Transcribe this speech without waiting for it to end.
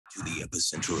to the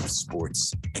epicenter of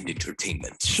sports and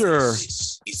entertainment. Sure.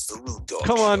 This is the Road Dog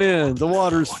Come on Show. in. The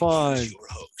water's Now, fine. here's your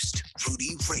host, Rudy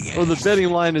Reyes. Or the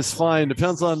betting line is fine.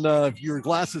 Depends on if your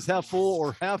glass is half full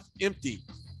or half empty.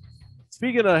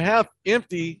 Speaking of half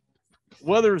empty,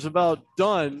 weather's about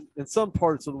done in some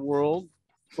parts of the world.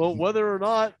 But whether or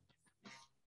not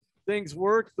things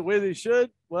work the way they should,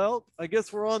 well, I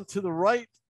guess we're on to the right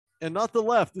and not the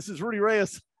left. This is Rudy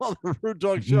Reyes on the Road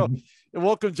Dog Show. And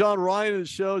welcome John Ryan to the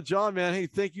show. John, man, hey,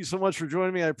 thank you so much for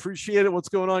joining me. I appreciate it. What's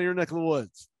going on in your neck of the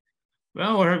woods?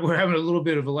 Well, we're having a little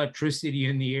bit of electricity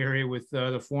in the area with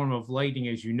the form of lightning,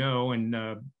 as you know, and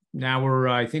now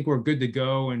I think we're good to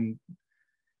go. And,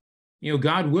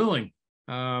 God willing,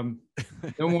 no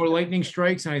more lightning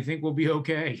strikes, and I think we'll be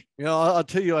okay. I'll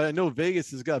tell you, I know Vegas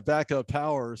has got backup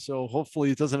power, so hopefully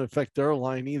it doesn't affect their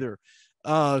line either.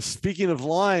 Speaking of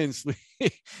lines,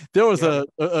 there was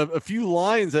a few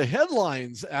lines,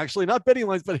 headlines, actually, not betting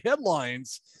lines, but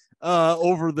headlines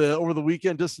over the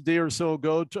weekend, just a day or so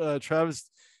ago. Travis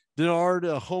Denard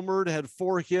homered, had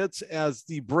 4 hits as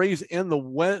the Braves end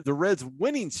the Reds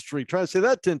winning streak. Try to say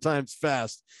that 10 times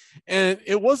fast. And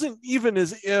it wasn't even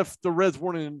as if the Reds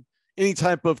weren't in any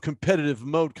type of competitive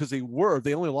mode, because they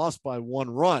only lost by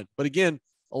 1 run. But again,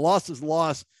 a loss is a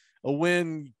loss. A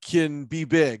win can be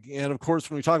big. And of course,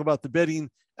 when we talk about the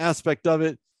betting aspect of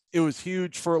it, it was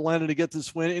huge for Atlanta to get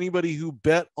this win. Anybody who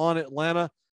bet on Atlanta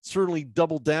certainly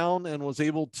doubled down and was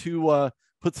able to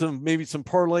put maybe some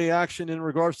parlay action in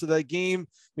regards to that game,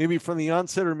 maybe from the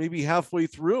onset or maybe halfway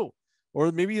through,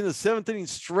 or maybe in the 7th inning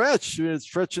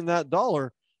stretching that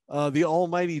dollar, the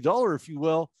almighty dollar, if you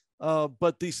will.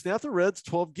 But they snapped the Reds'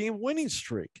 12-game winning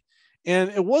streak. And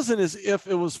it wasn't as if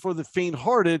it was for the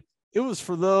faint-hearted. It was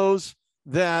for those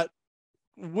that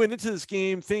went into this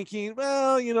game thinking,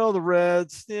 well, the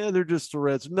Reds, they're just the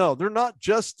Reds. No, they're not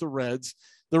just the Reds.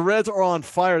 The Reds are on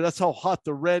fire. That's how hot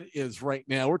the red is right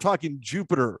now. We're talking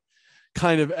Jupiter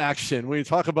kind of action when you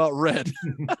talk about red.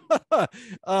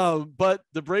 But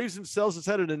the Braves themselves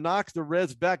decided to knock the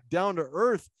Reds back down to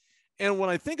earth. And when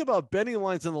I think about betting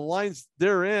lines and the lines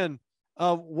they're in,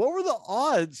 what were the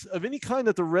odds of any kind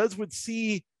that the Reds would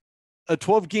see a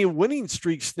 12-game winning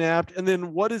streak snapped? And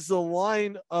then what is the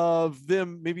line of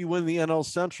them maybe winning the NL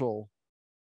Central?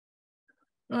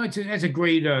 Well, that's a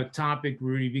great topic,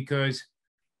 Rudy, because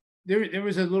there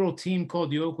was a little team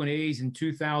called the Oakland A's in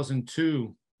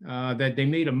 2002 that they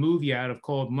made a movie out of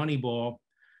called Moneyball.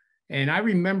 And I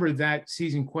remember that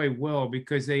season quite well,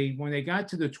 because when they got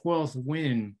to the 12th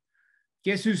win,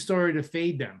 guess who started to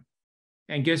fade them?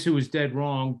 And guess who was dead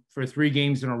wrong for 3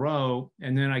 games in a row?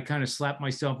 And then I kind of slapped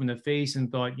myself in the face and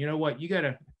thought, you know what,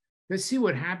 let's see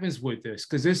what happens with this,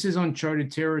 because this is uncharted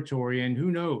territory and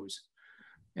who knows.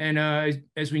 And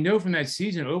as we know from that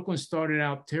season, Oakland started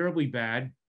out terribly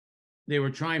bad. They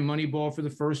were trying Moneyball for the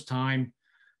first time.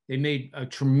 They made a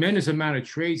tremendous amount of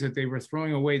trades that they were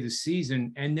throwing away the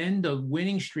season. And then the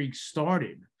winning streak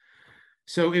started.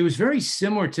 So it was very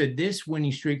similar to this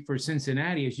winning streak for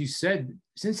Cincinnati. As you said,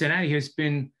 Cincinnati has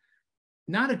been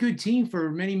not a good team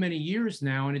for many, many years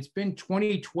now. And it's been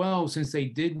 2012 since they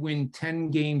did win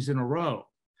 10 games in a row.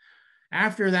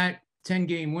 After that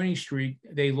 10-game winning streak,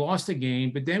 they lost a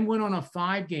game, but then went on a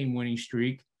 5-game winning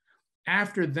streak.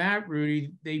 After that,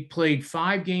 Rudy, they played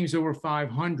 5 games over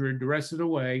 500 the rest of the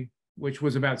way, which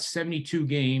was about 72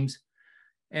 games.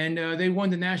 And they won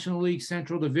the National League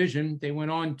Central Division. They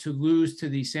went on to lose to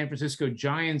the San Francisco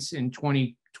Giants in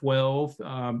 2012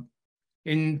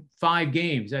 in 5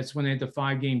 games. That's when they had the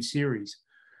 5-game series.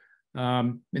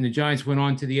 And the Giants went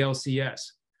on to the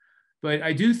LCS. But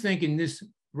I do think in this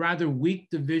rather weak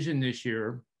division this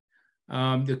year,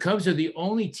 the Cubs are the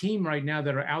only team right now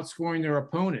that are outscoring their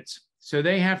opponents. So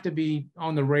they have to be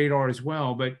on the radar as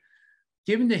well. But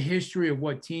given the history of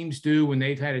what teams do when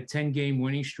they've had a 10-game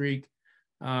winning streak,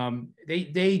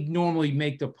 they normally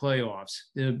make the playoffs.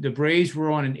 The Braves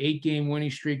were on an 8-game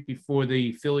winning streak before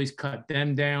the Phillies cut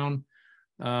them down.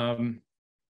 And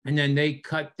then they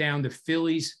cut down the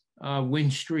Phillies win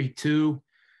streak too.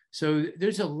 So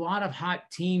there's a lot of hot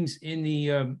teams in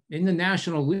the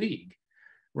National League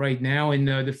right now. And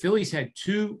the Phillies had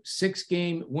 2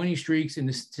 6-game winning streaks in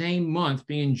the same month,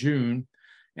 being June.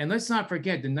 And let's not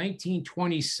forget the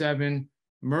 1927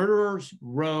 Murderers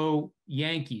Row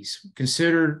Yankees,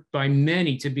 considered by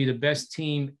many to be the best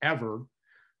team ever,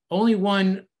 only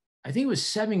won, I think it was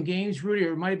 7 games, Rudy,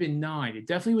 or it might have been 9. It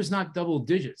definitely was not double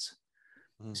digits.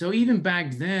 So even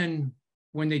back then,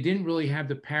 when they didn't really have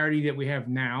the parity that we have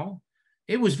now,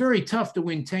 it was very tough to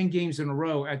win 10 games in a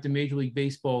row at the Major League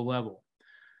Baseball level.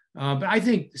 But I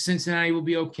think Cincinnati will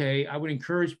be okay. I would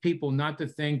encourage people not to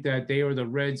think that they are the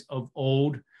Reds of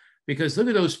old. because look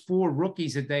at those 4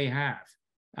 rookies that they have.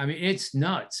 I mean, it's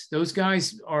nuts. Those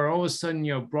guys are all of a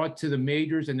sudden, brought to the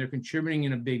majors, and they're contributing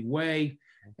in a big way.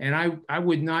 And I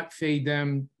would not fade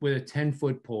them with a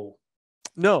 10-foot pole.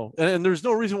 No, and there's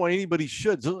no reason why anybody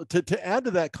should. So to add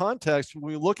to that context, when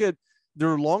we look at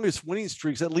their longest winning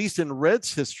streaks, at least in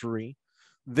Reds history,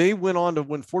 they went on to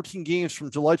win 14 games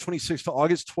from July 26th to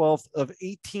August 12th of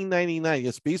 1899.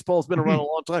 Yes, baseball's been around a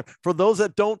long time. For those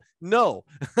that don't know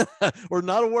or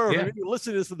not aware of it, maybe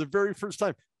listen to this for the very first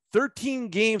time. 13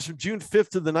 games from June 5th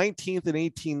to the 19th in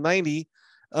 1890,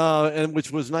 and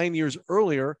which was 9 years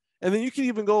earlier. And then you can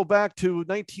even go back to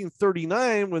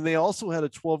 1939 when they also had a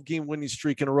 12-game winning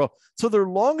streak in a row. So their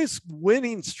longest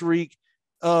winning streak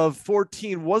of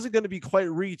 14 wasn't going to be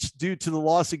quite reached due to the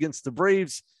loss against the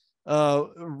Braves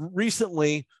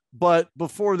recently. But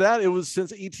before that, it was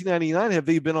since 1899 have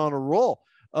they been on a roll.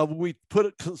 We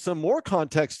put some more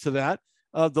context to that.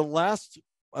 The last,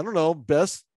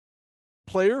 best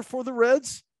player for the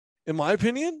Reds, in my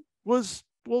opinion, was,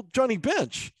 Johnny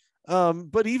Bench.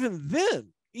 But even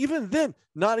then,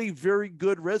 not a very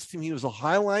good Reds team. He was a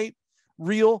highlight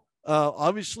reel.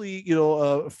 Obviously,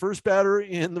 first batter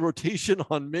in the rotation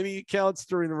on many accounts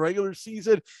during the regular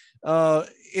season. And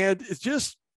it's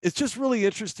just really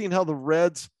interesting how the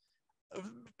Reds,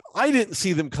 I didn't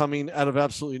see them coming out of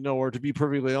absolutely nowhere, to be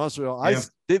perfectly honest with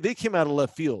you. They came out of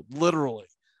left field, literally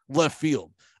left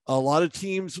field. A lot of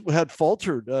teams had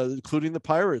faltered, including the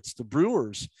Pirates, the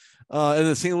Brewers, and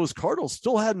the St. Louis Cardinals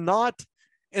still had not.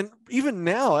 And even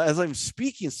now, as I'm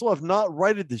speaking, still have not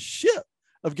righted the ship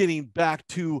of getting back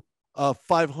to a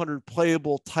 500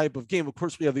 playable type of game. Of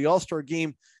course, we have the All-Star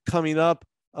game coming up,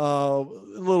 a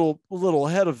little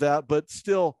ahead of that, but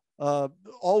still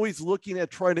always looking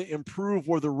at trying to improve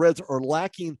where the Reds are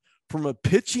lacking from a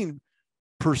pitching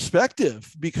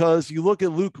perspective. Because you look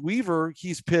at Luke Weaver,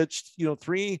 he's pitched,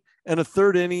 3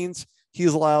 1/3 innings.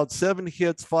 He's allowed 7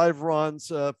 hits, 5 runs,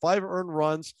 5 earned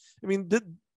runs. I mean,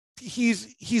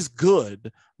 he's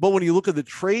good, but when you look at the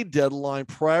trade deadline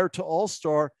prior to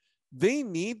All-Star, they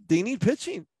need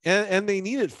pitching, and they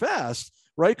need it fast,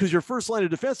 right? Because your first line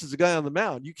of defense is a guy on the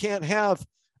mound. You can't have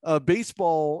a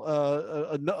baseball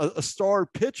a star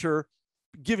pitcher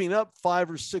giving up 5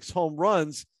 or 6 home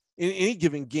runs in any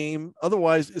given game.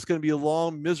 Otherwise, it's going to be a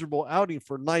long, miserable outing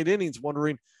for 9 innings,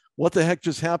 wondering what the heck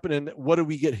just happened and what did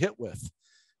we get hit with,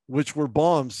 which were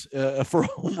bombs for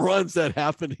home runs that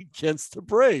happened against the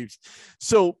Braves.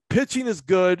 So pitching is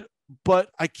good, but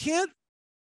I can't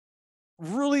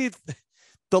really,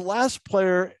 the last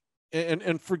player,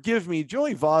 and forgive me,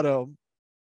 Joey Votto,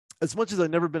 as much as I've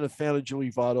never been a fan of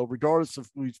Joey Votto, regardless of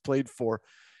who he's played for,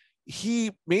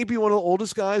 he may be one of the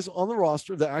oldest guys on the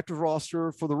roster, the active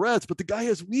roster for the Reds, but the guy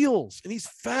has wheels and he's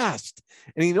fast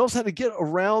and he knows how to get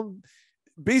around,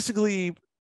 basically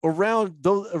around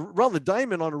the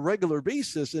diamond on a regular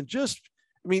basis. And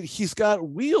he's got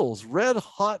wheels, red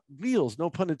hot wheels, no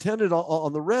pun intended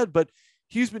on the red, but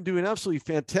he's been doing absolutely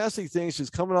fantastic things. He's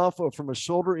coming off from a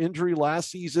shoulder injury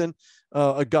last season,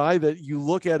 a guy that you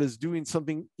look at as doing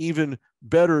something even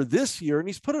better this year, and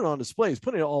he's put it on display. He's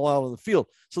putting it all out on the field.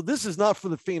 So this is not for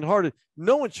the faint-hearted.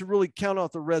 No one should really count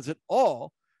out the Reds at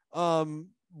all.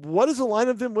 What is the line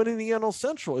of them winning the NL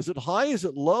Central? Is it high? Is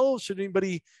it low? Should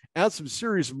anybody add some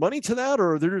serious money to that,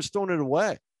 or they're just throwing it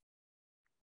away?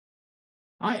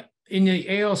 In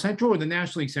the AL Central or the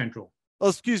National League Central? Oh,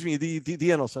 excuse me, the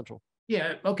NL Central.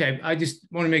 Yeah, okay. I just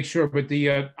want to make sure, but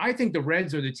I think the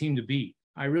Reds are the team to beat.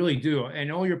 I really do,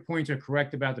 and all your points are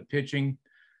correct about the pitching.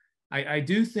 I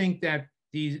do think that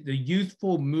the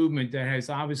youthful movement that has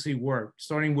obviously worked,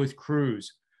 starting with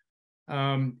Cruz.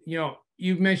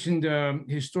 You've mentioned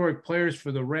historic players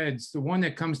for the Reds. The one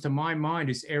that comes to my mind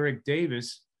is Eric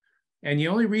Davis, and the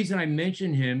only reason I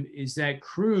mention him is that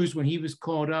Cruz, when he was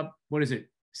called up,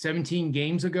 17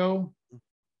 games ago,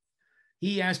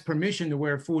 he asked permission to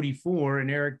wear 44,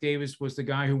 and Eric Davis was the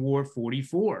guy who wore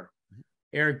 44.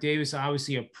 Eric Davis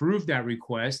obviously approved that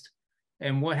request.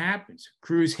 And what happens?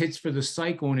 Cruz hits for the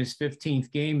cycle in his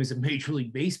 15th game as a Major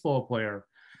League Baseball player.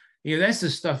 That's the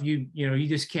stuff you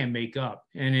just can't make up.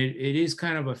 And it is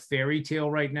kind of a fairy tale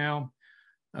right now.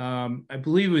 I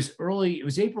believe it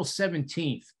was April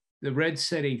 17th. The Reds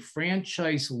set a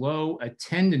franchise low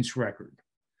attendance record.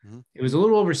 Mm-hmm. It was a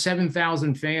little over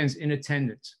 7,000 fans in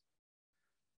attendance.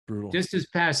 Brutal. Just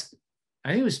I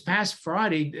think it was past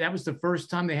Friday, that was the first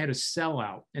time they had a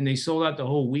sellout, and they sold out the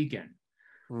whole weekend.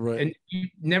 Right. And you've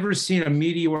never seen a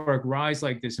meteoric rise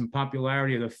like this in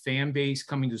popularity of the fan base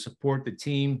coming to support the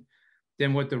team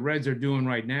than what the Reds are doing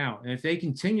right now. And if they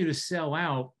continue to sell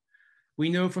out, We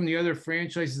know from the other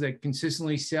franchises that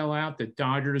consistently sell out, the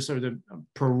Dodgers are the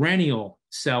perennial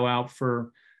sellout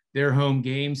for their home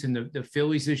games, and the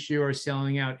Phillies this year are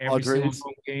selling out every single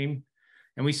home game.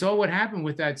 And we saw what happened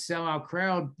with that sellout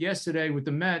crowd yesterday with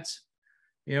the Mets.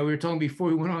 We were talking before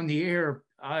we went on the air.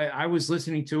 I was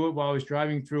listening to it while I was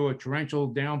driving through a torrential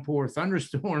downpour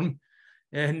thunderstorm.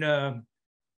 And,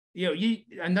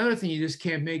 another thing you just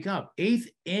can't make up. 8th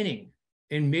inning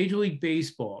in Major League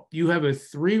Baseball, you have a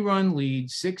 3-run lead,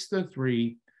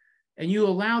 6-3, and you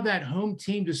allow that home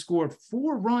team to score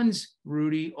 4 runs,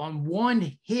 Rudy, on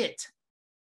 1 hit.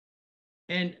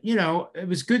 And, it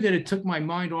was good that it took my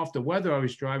mind off the weather I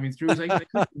was driving through. I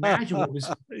couldn't imagine what was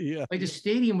like. The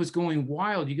stadium was going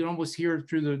wild. You could almost hear it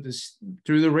through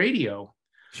the radio.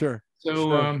 Sure.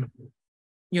 So,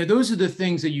 those are the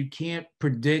things that you can't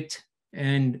predict,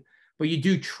 but you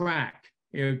do track.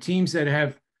 Teams that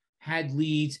have had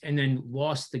leads and then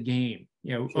lost the game.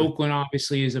 Sure. Oakland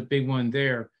obviously is a big one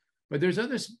there, but there's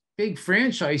other big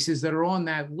franchises that are on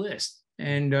that list,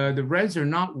 and the Reds are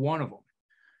not one of them.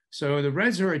 So the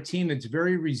Reds are a team that's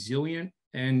very resilient.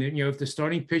 And, if the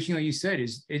starting pitching, like you said,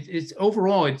 it's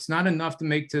overall, it's not enough to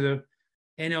make to the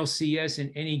NLCS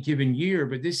in any given year,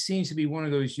 but this seems to be one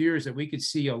of those years that we could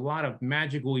see a lot of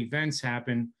magical events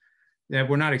happen that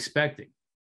we're not expecting.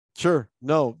 Sure.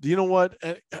 No, you know what?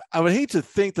 I would hate to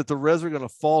think that the Reds are going to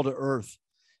fall to earth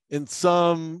in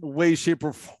some way, shape,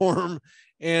 or form.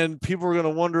 And people are going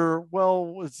to wonder,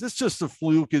 well, is this just a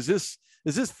fluke? Is this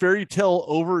fairy tale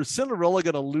over? Is Cinderella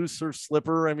going to lose her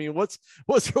slipper? I mean, what's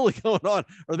really going on?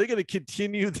 Are they going to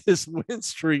continue this win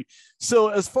streak? So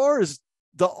as far as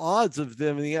the odds of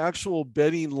them in the actual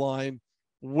betting line,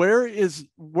 where do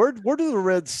the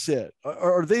Reds sit?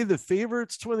 Are they the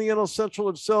favorites to win the NL Central?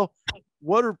 If so,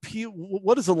 what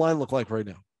does the line look like right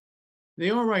now? They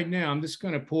are right now. I'm just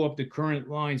going to pull up the current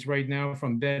lines right now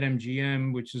from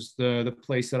BetMGM, which is the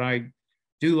place that I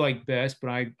do like best,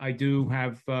 but I do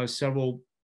have several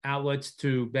outlets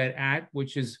to bet at,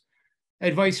 which is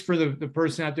advice for the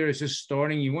person out there that's just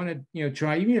starting. You want to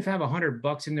try, even if you have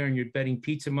 $100 in there and you're betting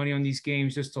pizza money on these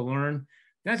games just to learn.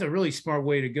 That's a really smart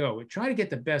way to go. Try to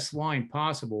get the best line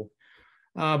possible.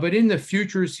 But in the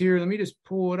futures here, let me just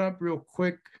pull it up real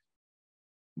quick.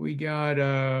 We got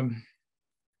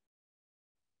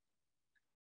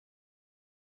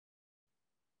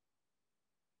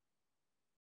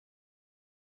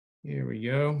here we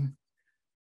go.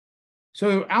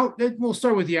 So we'll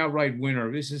start with the outright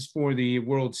winner. This is for the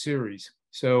World Series.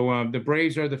 So the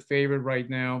Braves are the favorite right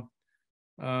now.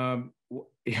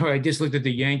 I just looked at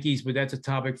the Yankees, but that's a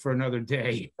topic for another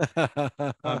day.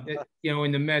 And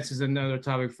the Mets is another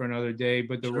topic for another day.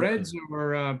 But the Reds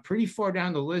are pretty far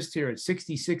down the list here at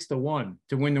 66-1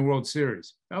 to win the World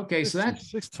Series. Okay, so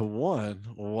that's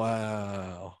 6-1.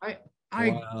 Wow.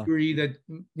 I agree that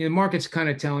the market's kind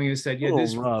of telling us that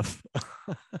this rough.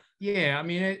 Yeah, I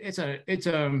mean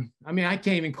I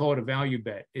can't even call it a value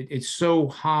bet. It's so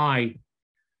high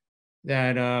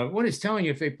that what it's telling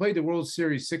you, if they played the World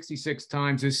Series 66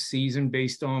 times this season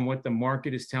based on what the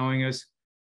market is telling us,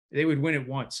 they would win it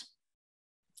once.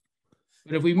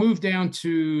 But if we move down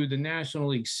to the National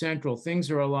League Central,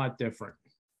 things are a lot different.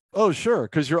 Oh, sure,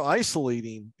 because you're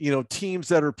isolating, teams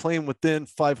that are playing within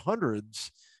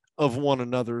 500s of one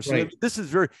another. So right. This is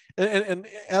very, and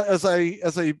as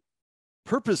I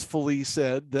purposefully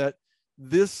said, that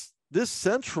this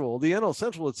Central, the NL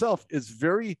Central itself, is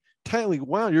very tightly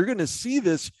wound. You're going to see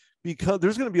this because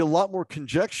there's going to be a lot more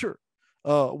conjecture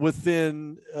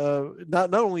within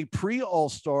not only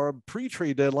pre-All-Star,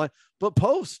 pre-trade deadline, but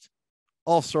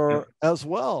post-All-Star as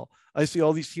well. I see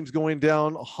all these teams going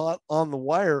down hot on the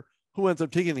wire. Who ends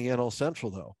up taking the NL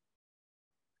Central, though?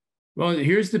 Well,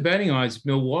 here's the betting odds.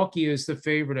 Milwaukee is the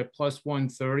favorite at plus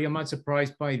 130. I'm not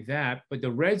surprised by that, but the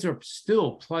Reds are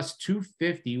still plus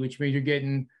 250, which means you're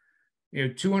getting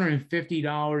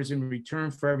 $250 in return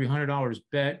for every $100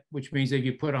 bet, which means if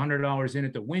you put $100 in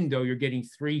at the window, you're getting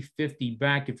 $350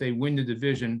 back if they win the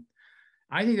division.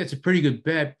 I think that's a pretty good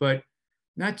bet, but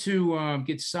not to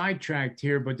get sidetracked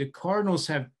here, but the Cardinals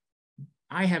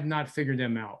I have not figured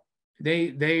them out.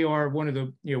 They are one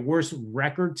of the worst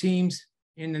record teams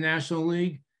in the National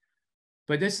League,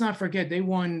 but let's not forget they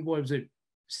won,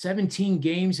 17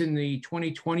 games in the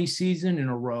 2020 season in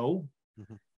a row.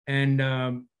 Mm-hmm. And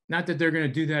not that they're going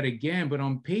to do that again, but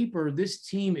on paper, this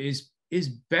team is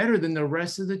better than the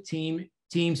rest of the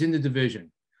teams in the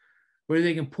division. Whether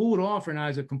they can pull it off or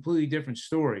not is a completely different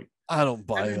story. I don't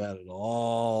buy that at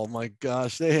all. My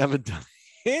gosh, they haven't done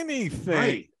anything.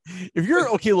 Right.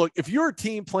 If you're a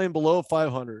team playing below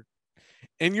 500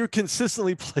 and you're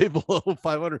consistently play below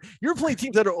 500, you're playing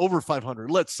teams that are over 500,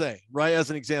 let's say, right? As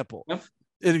an example. Yep.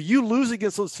 And if you lose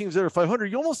against those teams that are 500,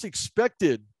 you almost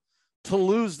expected to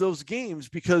lose those games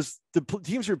because the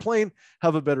teams you're playing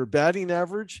have a better batting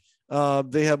average.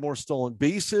 They have more stolen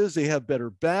bases. They have better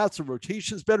bats. The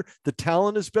rotation's better. The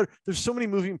talent is better. There's so many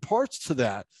moving parts to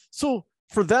that. So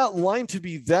for that line to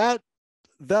be that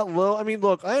low, I mean,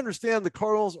 look, I understand the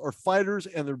Cardinals are fighters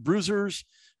and they're bruisers.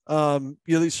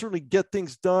 They certainly get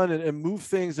things done and move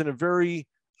things in a very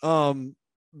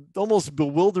almost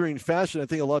bewildering fashion. I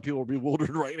think a lot of people are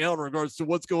bewildered right now in regards to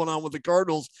what's going on with the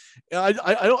Cardinals.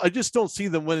 I just don't see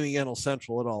them winning the NL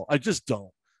Central at all. I just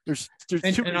don't. There's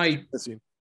too many missing.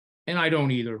 And I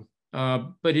don't either.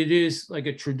 But it is like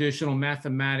a traditional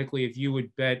mathematically, if you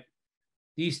would bet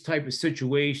these type of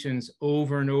situations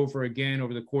over and over again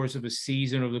over the course of a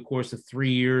season, over the course of 3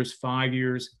 years, 5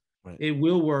 years, right, it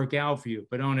will work out for you.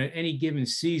 But on any given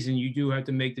season, you do have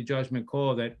to make the judgment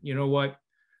call that, you know what,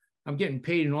 I'm getting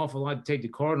paid an awful lot to take the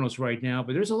Cardinals right now,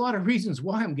 but there's a lot of reasons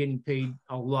why I'm getting paid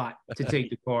a lot to take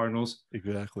the Cardinals.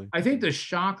 Exactly. I think the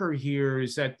shocker here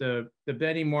is that the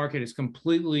betting market has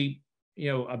completely,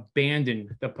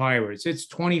 abandoned the Pirates. It's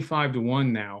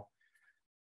 25-1 now.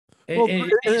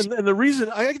 And the reason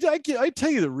I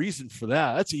tell you the reason for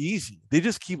that. That's easy. They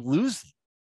just keep losing.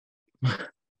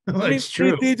 It's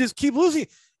true. They just keep losing.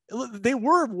 They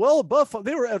were well above.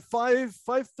 They were at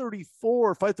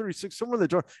 534, 536, somewhere in the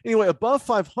draw. Anyway, above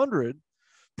 500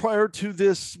 prior to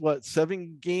this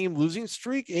 7-game losing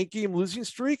streak, 8-game losing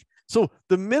streak. So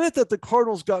the minute that the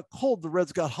Cardinals got cold, the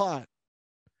Reds got hot,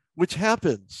 which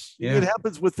happens. Yeah. It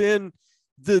happens within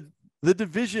the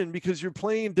division because you're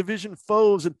playing division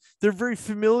foes and they're very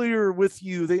familiar with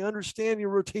you. They understand your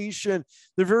rotation.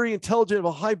 They're very intelligent, have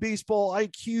a high baseball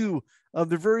IQ.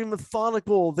 They're very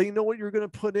methodical. They know what you're going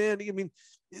to put in. I mean,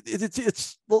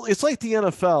 it's like the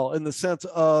NFL in the sense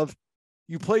of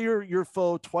you play your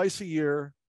foe twice a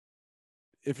year.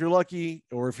 If you're lucky,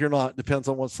 or if you're not, depends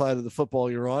on what side of the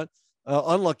football you're on.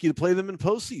 Unlucky to play them in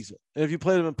postseason. And if you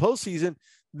play them in postseason,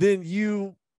 then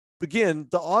the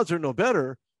odds are no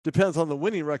better. Depends on the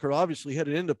winning record, obviously,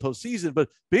 headed into postseason. But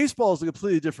baseball is a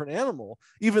completely different animal.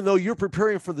 Even though you're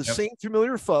preparing for the same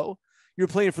familiar foe, you're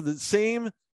playing for the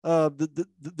same.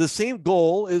 The same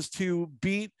goal is to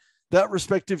beat that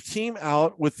respective team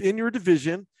out within your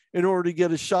division in order to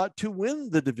get a shot to win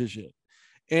the division.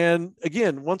 And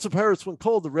again, once the Pirates went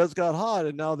cold, the Reds got hot,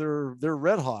 and now they're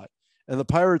red hot. And the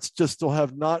Pirates just still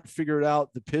have not figured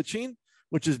out the pitching,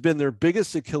 which has been their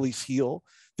biggest Achilles heel.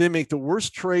 They make the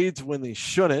worst trades when they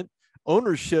shouldn't.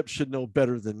 Ownership should know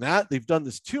better than that. They've done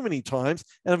this too many times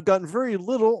and have gotten very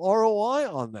little ROI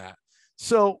on that.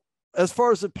 So as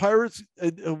far as the Pirates,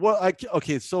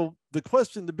 so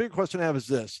the big question I have is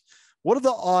this: what are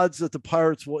the odds that the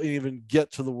Pirates will even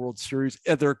get to the World Series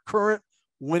at their current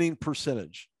winning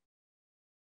percentage?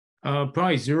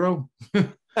 Probably 0.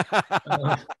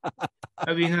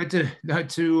 I mean, not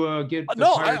to get the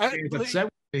Pirates fans upset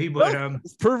with me, but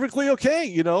it's perfectly okay.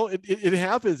 It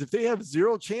happens. If they have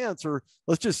 0 chance, or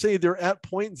let's just say they're at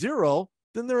 0.0,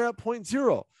 then they're at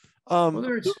 0.0.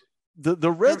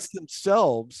 The Reds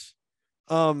themselves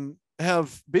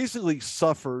have basically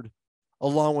suffered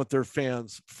along with their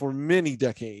fans for many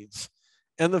decades.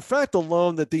 And the fact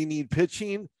alone that they need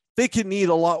pitching, they can need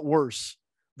a lot worse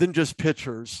than just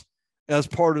pitchers as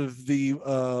part of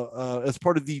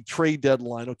the trade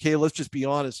deadline. Okay, let's just be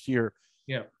honest here.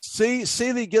 Yeah. Say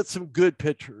they get some good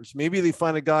pitchers. Maybe they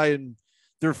find a guy in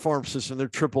their farm system, their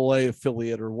AAA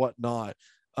affiliate or whatnot.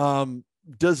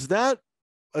 Does that,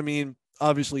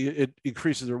 obviously it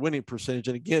increases their winning percentage.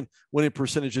 And again, winning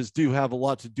percentages do have a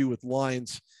lot to do with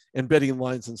lines and betting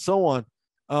lines and so on.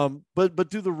 But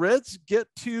do the Reds get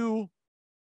to,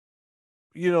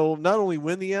 not only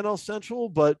win the NL Central,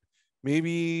 but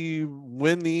maybe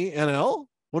win the NL?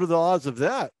 What are the odds of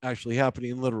that actually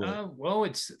happening literally? Well,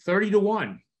 it's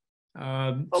 30-1.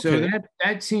 Okay. So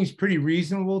that seems pretty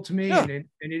reasonable to me. Yeah. And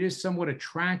it is somewhat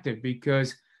attractive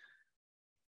because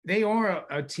they are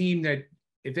a team that,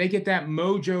 if they get that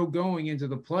mojo going into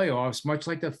the playoffs, much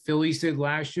like the Phillies did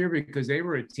last year, because they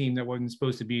were a team that wasn't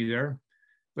supposed to be there,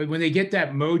 but when they get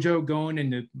that mojo going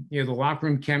and the locker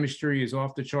room chemistry is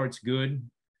off the charts good,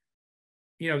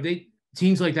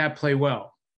 teams like that play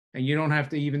well, and you don't have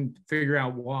to even figure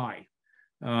out why.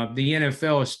 The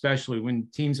NFL, especially when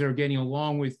teams are getting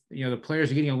along with, the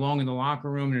players are getting along in the locker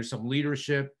room, and there's some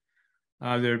leadership.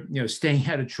 They're staying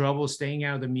out of trouble, staying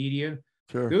out of the media.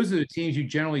 Sure. Those are the teams you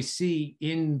generally see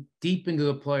deep into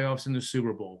the playoffs in the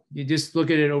Super Bowl. You just look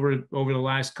at it over the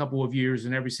last couple of years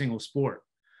in every single sport.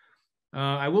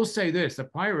 I will say this: the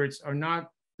Pirates are not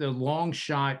the long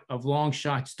shot of long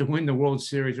shots to win the World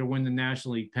Series or win the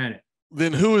National League pennant.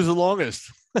 Then who is the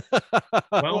longest?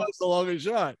 Well, what's the longest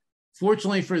shot?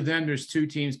 Fortunately for them, there's two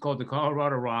teams called the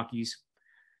Colorado Rockies.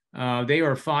 They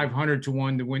are 500 to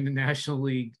 1 to win the National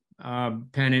League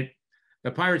pennant.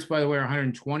 The Pirates, by the way, are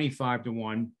 125 to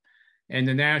 1, and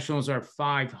the Nationals are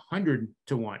 500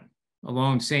 to 1,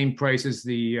 along same price as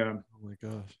the Oh my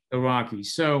gosh, the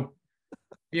Rockies. So,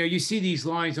 you see these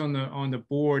lines on the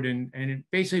board, and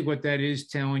basically what that is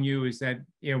telling you is that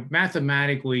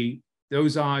mathematically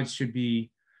those odds should be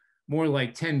more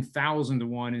like 10,000 to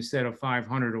 1 instead of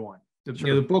 500 to 1.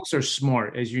 Sure. The books are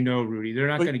smart, as you know, Rudy. They're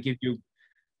not going to give you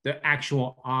the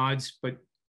actual odds, but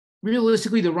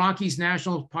realistically, the Rockies,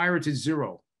 Nationals, Pirates is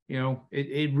zero.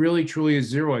 It really truly is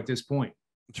zero at this point.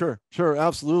 Sure,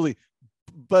 absolutely.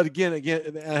 But again,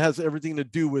 it has everything to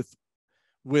do with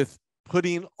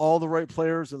putting all the right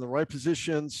players in the right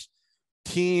positions,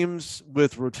 teams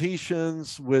with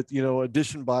rotations, with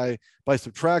addition by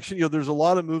subtraction. There's a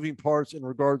lot of moving parts in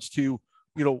regards to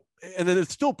and then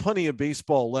it's still plenty of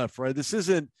baseball left, right? This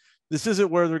isn't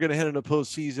where they're going to head into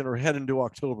postseason or head into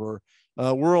October.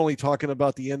 We're only talking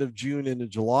about the end of June into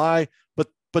July,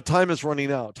 but time is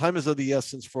running out. Time is of the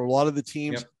essence for a lot of the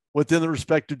teams within the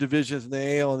respective divisions in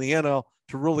the AL and the NL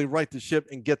to really right the ship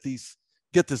and get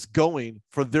this going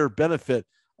for their benefit.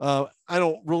 I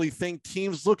don't really think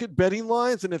teams look at betting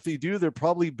lines, and if they do, they're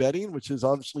probably betting, which is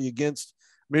obviously against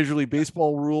Major League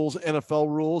Baseball rules, NFL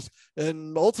rules,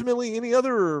 and ultimately any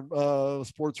other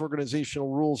sports organizational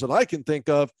rules that I can think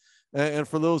of. And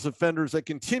for those offenders that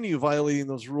continue violating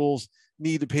those rules,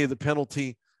 need to pay the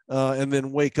penalty and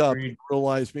then wake up and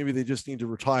realize maybe they just need to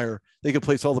retire. They can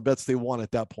place all the bets they want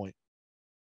at that point.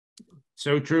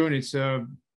 So true, and it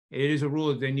is a rule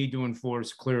that they need to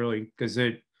enforce clearly, because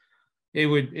it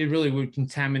really would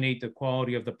contaminate the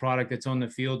quality of the product that's on the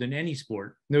field in any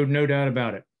sport. No doubt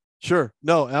about it. Sure.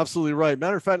 No, absolutely right.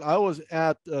 Matter of fact, I was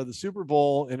at the Super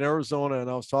Bowl in Arizona, and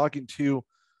I was talking to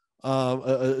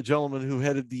a gentleman who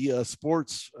headed the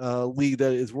sports league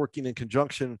that is working in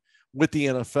conjunction with the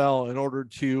NFL in order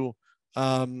to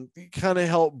kind of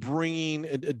help bringing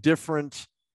a different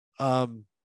point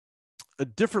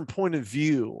of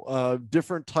view,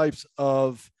 different types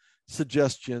of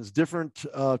suggestions, different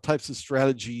types of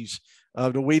strategies,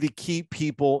 the way to keep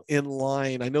people in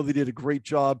line. I know they did a great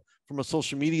job from a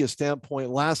social media standpoint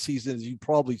last season, as you've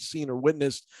probably seen or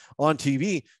witnessed on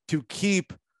TV, to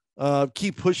keep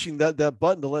pushing that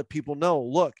button to let people know,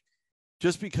 look,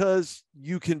 just because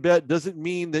you can bet doesn't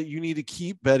mean that you need to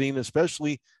keep betting,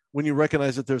 especially when you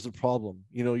recognize that there's a problem.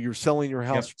 You're selling your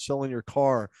house, you're selling your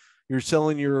car, you're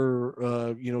selling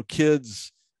your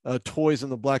kids toys in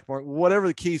the black market, whatever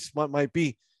the case might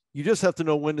be. You just have to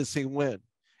know when to say when.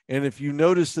 And if you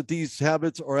notice that these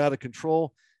habits are out of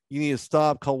control, you need to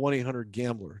stop, call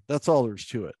 1-800-GAMBLER. That's all there is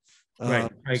to it.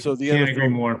 Right. So the can't NFL, agree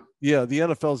more. Yeah, the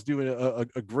NFL is doing a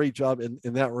great job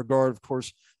in that regard. Of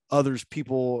course,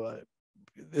 people,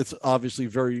 it's obviously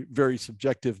very, very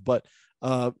subjective, but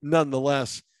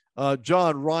nonetheless,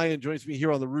 John Ryan joins me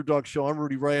here on the Rude Dog Show. I'm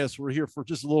Rudy Reyes. We're here for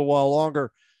just a little while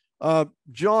longer.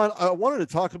 John, I wanted to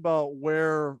talk about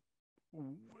where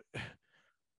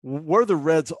the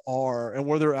Reds are and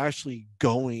where they're actually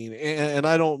going. And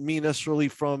I don't mean necessarily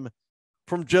from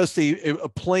just a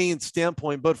playing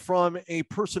standpoint, but from a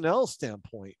personnel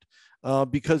standpoint,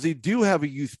 because they do have a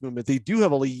youth movement. They do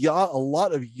have a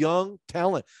lot of young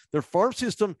talent. Their farm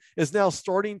system is now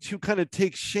starting to kind of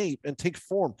take shape and take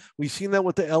form. We've seen that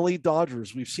with the LA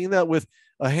Dodgers. We've seen that with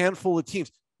a handful of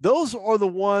teams. Those are the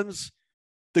ones,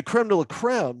 the creme de la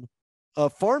creme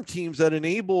farm teams that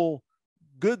enable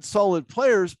good, solid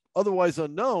players, otherwise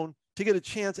unknown, to get a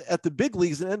chance at the big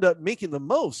leagues and end up making the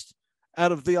most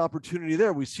out of the opportunity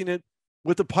there. We've seen it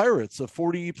with the Pirates, a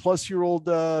 40-plus-year-old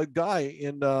guy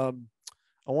in, I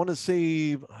want to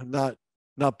say not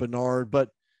Bernard, but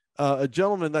a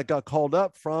gentleman that got called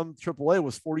up from AAA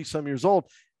was 40-some years old.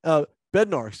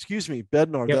 Bednar.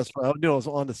 Yep. That's what I knew I was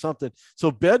on to something.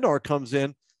 So Bednar comes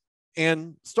in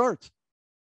and starts.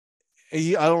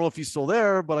 I don't know if he's still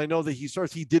there, but I know that he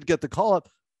starts. He did get the call up.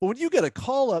 But when you get a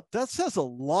call up, that says a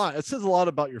lot. It says a lot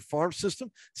about your farm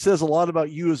system. It says a lot about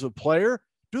you as a player.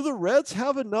 Do the Reds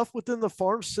have enough within the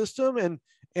farm system? And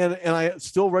I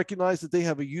still recognize that they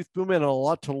have a youth movement and a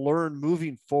lot to learn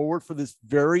moving forward for this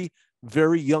very,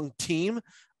 very young team.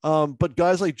 But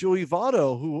guys like Joey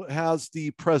Votto, who has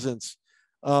the presence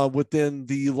within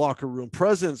the locker room,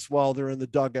 presence while they're in the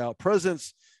dugout,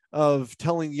 presence of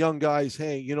telling young guys,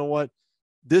 hey, you know what?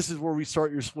 This is where we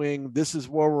start your swing. This is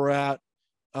where we're at.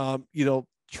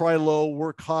 Try low,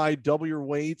 work high, double your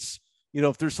weights.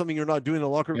 If there's something you're not doing in the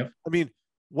locker room, Yep. I mean,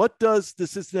 what does the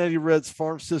Cincinnati Reds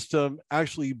farm system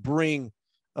actually bring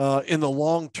in the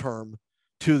long term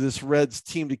to this Reds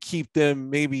team to keep them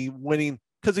maybe winning?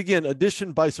 Because again,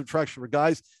 addition by subtraction, for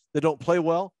guys that don't play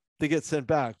well, they get sent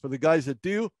back. For the guys that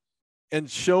do and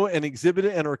show and exhibit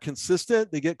it and are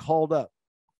consistent, they get called up.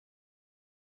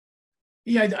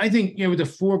 Yeah, I think, with the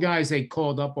 4 guys they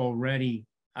called up already,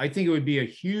 I think it would be a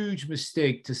huge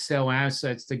mistake to sell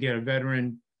assets to get a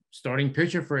veteran starting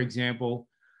pitcher, for example,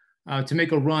 to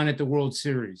make a run at the World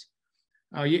Series.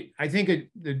 I think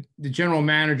the general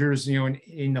managers,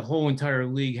 in the whole entire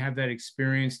league have that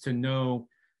experience to know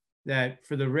that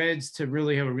for the Reds to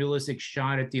really have a realistic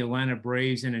shot at the Atlanta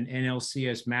Braves in an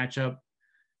NLCS matchup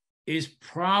is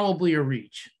probably a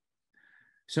reach.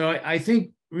 So I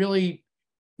think really,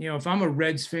 if I'm a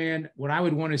Reds fan, what I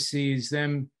would want to see is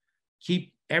them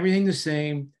keep everything the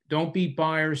same. Don't be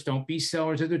buyers, don't be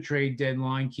sellers at the trade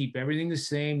deadline. Keep everything the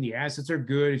same. The assets are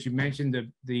good. As you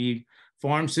mentioned, the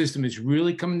farm system is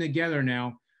really coming together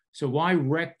now. So why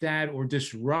wreck that or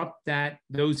disrupt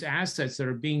those assets that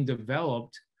are being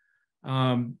developed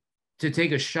to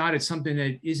take a shot at something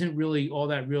that isn't really all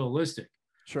that realistic?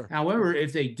 Sure. However,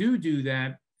 if they do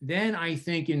that, then I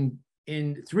think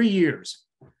in 3 years,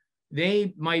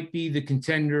 they might be the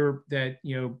contender that,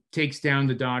 takes down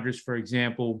the Dodgers, for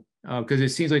example, because it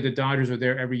seems like the Dodgers are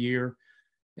there every year.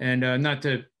 And not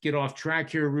to get off track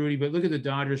here, Rudy, but look at the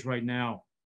Dodgers right now.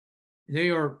 They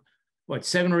are,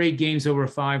 7 or 8 games over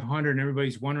 500, and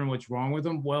everybody's wondering what's wrong with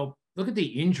them. Well, look at the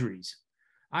injuries.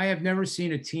 I have never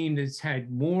seen a team that's had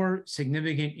more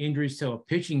significant injuries to a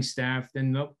pitching staff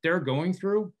than they're going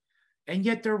through, and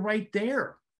yet they're right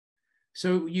there.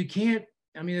 So you can't,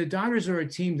 the Dodgers are a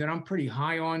team that I'm pretty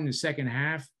high on in the second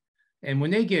half. And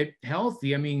when they get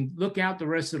healthy, look out the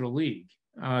rest of the league.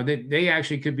 They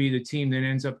actually could be the team that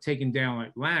ends up taking down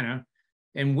Atlanta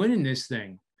and winning this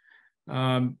thing.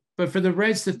 But for the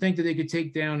Reds to think that they could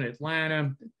take down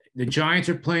Atlanta, the Giants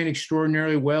are playing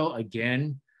extraordinarily well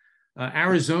again.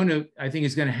 Arizona, I think,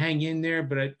 is going to hang in there,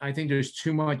 but I think there's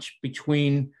too much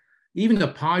between. Even the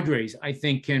Padres, I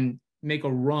think, can make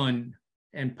a run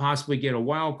and possibly get a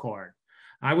wild card.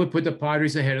 I would put the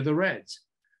Padres ahead of the Reds.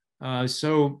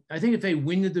 So I think if they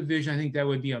win the division, I think that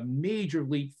would be a major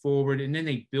leap forward. And then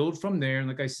they build from there. And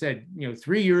like I said,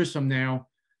 3 years from now,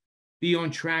 be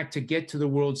on track to get to the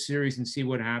World Series and see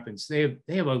what happens. They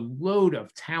have a load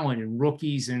of talent and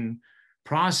rookies and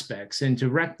prospects. And to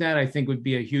wreck that, I think, would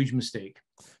be a huge mistake.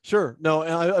 Sure. No,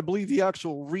 and I believe the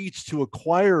actual reach to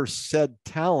acquire said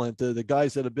talent, the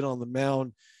guys that have been on the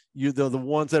mound, the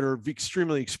ones that are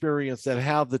extremely experienced, that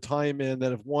have the time in,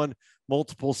 that have won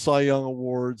multiple Cy Young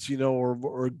awards,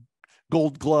 or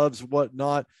Gold Gloves,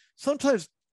 whatnot. Sometimes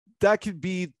that could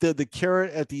be the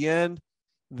carrot at the end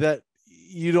that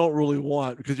you don't really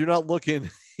want, because you're not looking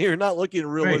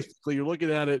realistically. Right. You're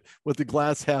looking at it with the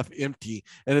glass half empty.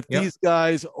 And if these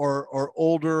guys are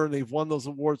older and they've won those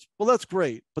awards, well, that's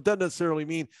great. But that doesn't necessarily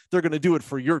mean they're going to do it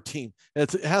for your team.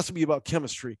 And it has to be about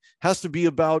chemistry. It has to be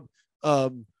about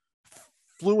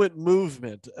fluent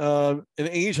movement. And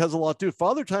age has a lot to do.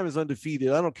 Father Time is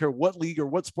undefeated. I don't care what league or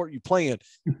what sport you play in.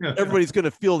 Everybody's going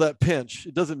to feel that pinch.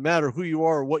 It doesn't matter who you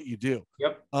are or what you do.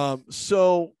 Yep.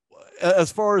 So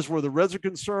as far as where the Reds are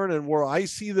concerned and where I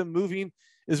see them moving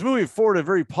forward in a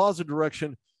very positive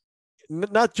direction,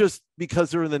 not just because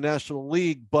they're in the National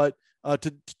League, but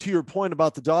to your point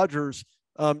about the Dodgers,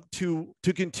 to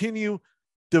continue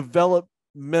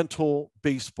developmental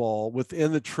baseball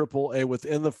within the AAA,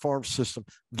 within the farm system,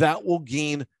 that will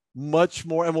gain much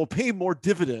more and will pay more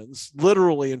dividends,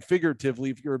 literally and figuratively,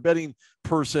 if you're a betting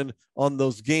person on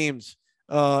those games.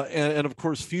 And of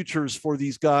course, futures for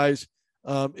these guys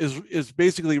is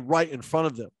basically right in front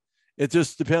of them. It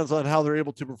just depends on how they're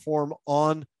able to perform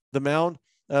on the mound,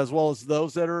 as well as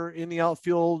those that are in the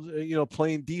outfield,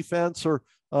 playing defense, or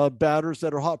batters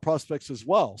that are hot prospects as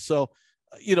well. So,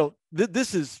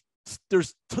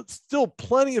 there's still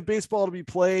plenty of baseball to be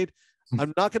played.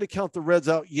 I'm not going to count the Reds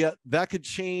out yet. That could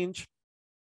change.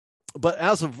 But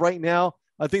as of right now,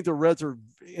 I think the Reds are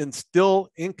still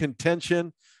in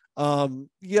contention.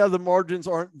 The margins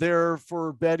aren't there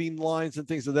for betting lines and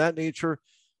things of that nature,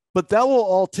 but that will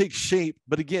all take shape.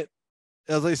 But again,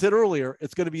 as I said earlier,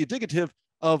 it's going to be indicative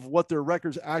of what their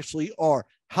records actually are,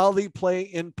 how they play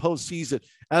in postseason.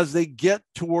 As they get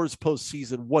towards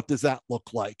postseason, what does that look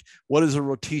like? What does a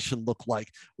rotation look like?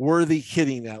 Where are they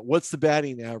hitting at? What's the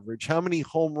batting average? How many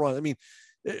home runs?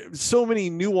 So many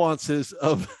nuances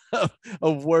of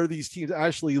where these teams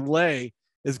actually lay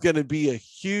is going to be a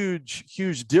huge,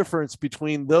 huge difference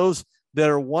between those that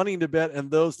are wanting to bet and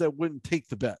those that wouldn't take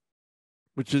the bet,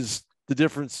 which is the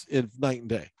difference in night and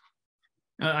day.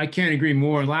 I can't agree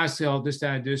more. And lastly, I'll just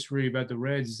add this, Rudy, about the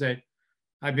Reds, is that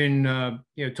I've been,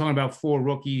 talking about 4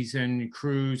 rookies and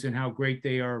Cruz and how great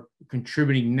they are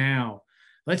contributing now.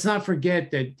 Let's not forget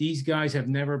that these guys have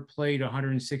never played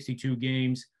 162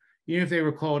 games. Even if they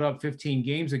were called up 15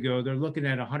 games ago, they're looking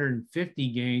at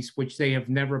 150 games, which they have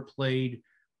never played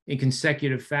in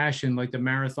consecutive fashion like the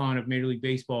marathon of Major League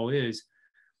Baseball is.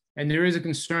 And there is a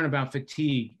concern about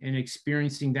fatigue and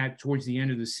experiencing that towards the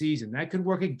end of the season. That could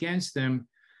work against them.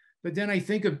 But then I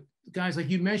think of guys like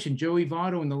you mentioned, Joey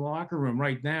Votto in the locker room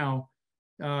right now,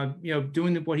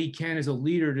 doing what he can as a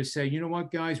leader to say, you know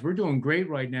what, guys, we're doing great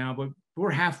right now, but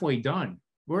we're halfway done.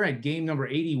 We're at game number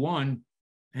 81,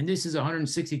 and this is a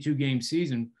 162 game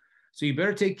season. So you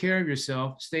better take care of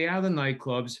yourself, stay out of the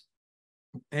nightclubs,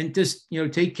 and just,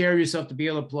 take care of yourself to be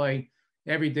able to play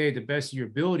every day at the best of your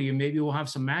ability. And maybe we'll have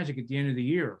some magic at the end of the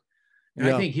year. And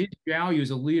I think his value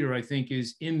as a leader, I think,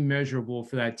 is immeasurable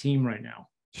for that team right now.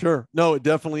 Sure. No, it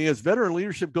definitely is. Veteran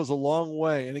leadership goes a long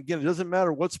way. And again, it doesn't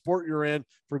matter what sport you're in.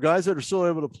 For guys that are still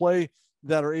able to play,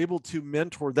 that are able to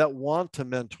mentor, that want to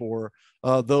mentor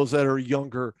those that are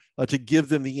younger, to give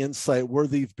them the insight, where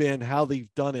they've been, how they've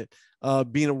done it,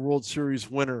 being a World Series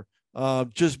winner,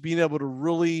 just being able to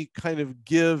really kind of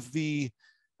give the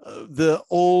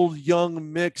old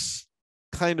young mix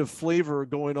kind of flavor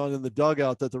going on in the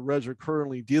dugout that the Reds are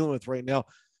currently dealing with right now.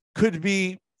 Could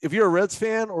be, if you're a Reds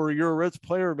fan or you're a Reds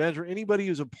player or manager, anybody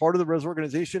who's a part of the Reds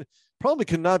organization probably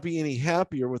could not be any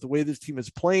happier with the way this team is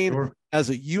playing as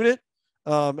a unit,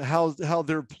 how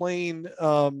they're playing,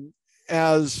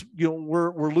 as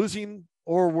we're losing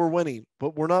or we're winning,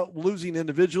 but we're not losing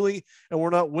individually and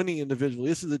we're not winning individually.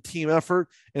 This is a team effort,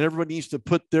 and everybody needs to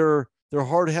put their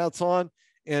hard hats on.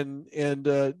 And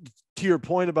to your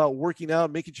point about working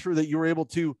out, making sure that you're able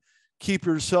to keep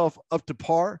yourself up to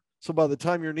par. So by the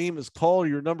time your name is called, or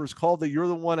your number is called, that you're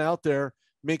the one out there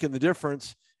making the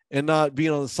difference and not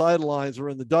being on the sidelines or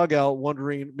in the dugout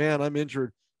wondering, man, I'm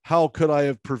injured. How could I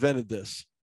have prevented this?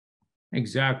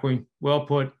 Exactly. Well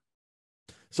put.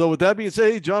 So with that being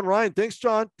said, hey, John Ryan, thanks,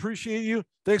 John. Appreciate you.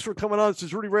 Thanks for coming on. This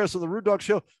is Rudy Reyes on the Rude Dog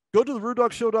Show. Go to the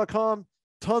rudedogshow.com.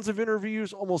 Tons of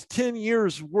interviews, almost 10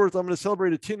 years worth. I'm going to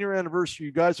celebrate a 10-year anniversary.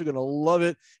 You guys are going to love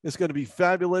it. It's going to be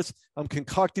fabulous. I'm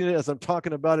concocting it as I'm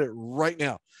talking about it right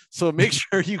now. So make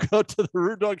sure you go to the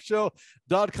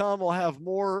rudedogshow.com. We'll have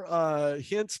more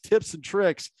hints, tips, and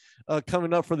tricks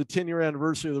coming up for the 10-year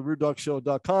anniversary of the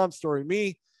rudedogshow.com. Starring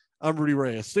me, I'm Rudy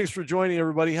Reyes. Thanks for joining,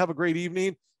 everybody. Have a great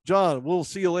evening. John, we'll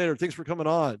see you later. Thanks for coming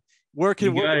on. Where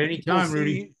can you got it anytime,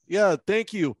 Rudy? Yeah,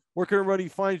 thank you. Where can everybody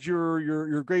find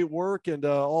your great work and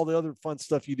all the other fun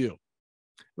stuff you do?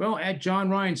 Well, at John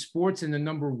Ryan Sports, and the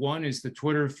number 1 is the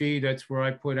Twitter feed. That's where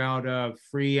I put out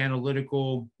free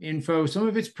analytical info. Some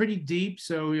of it's pretty deep,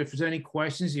 so if there's any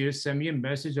questions, you just send me a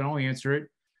message and I'll answer it.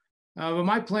 But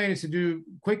my plan is to do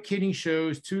quick hitting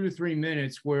shows, 2 to 3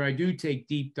 minutes, where I do take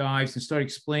deep dives and start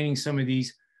explaining some of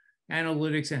these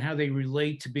analytics and how they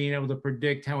relate to being able to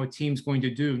predict how a team's going to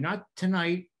do, not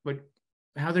tonight, but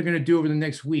how they're going to do over the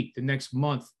next week, the next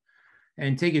month,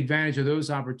 and take advantage of those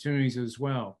opportunities as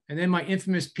well. And then my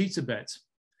infamous pizza bets,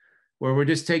 where we're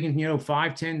just taking, $5,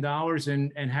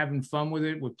 $10 and having fun with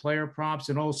it, with player props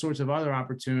and all sorts of other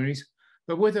opportunities,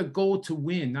 but with a goal to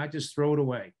win, not just throw it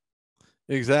away.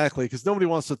 Exactly, because nobody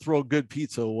wants to throw good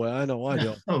pizza away. I know I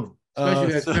don't. No. Especially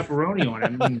if it has pepperoni on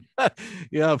it. I mean,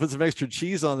 yeah, put some extra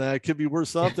cheese on that. It could be worth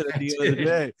something at the end of the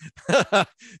day.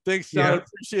 Thanks, John. Yeah.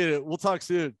 Appreciate it. We'll talk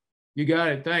soon. You got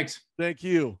it. Thanks. Thank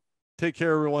you. Take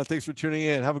care, everyone. Thanks for tuning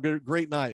in. Have a great night.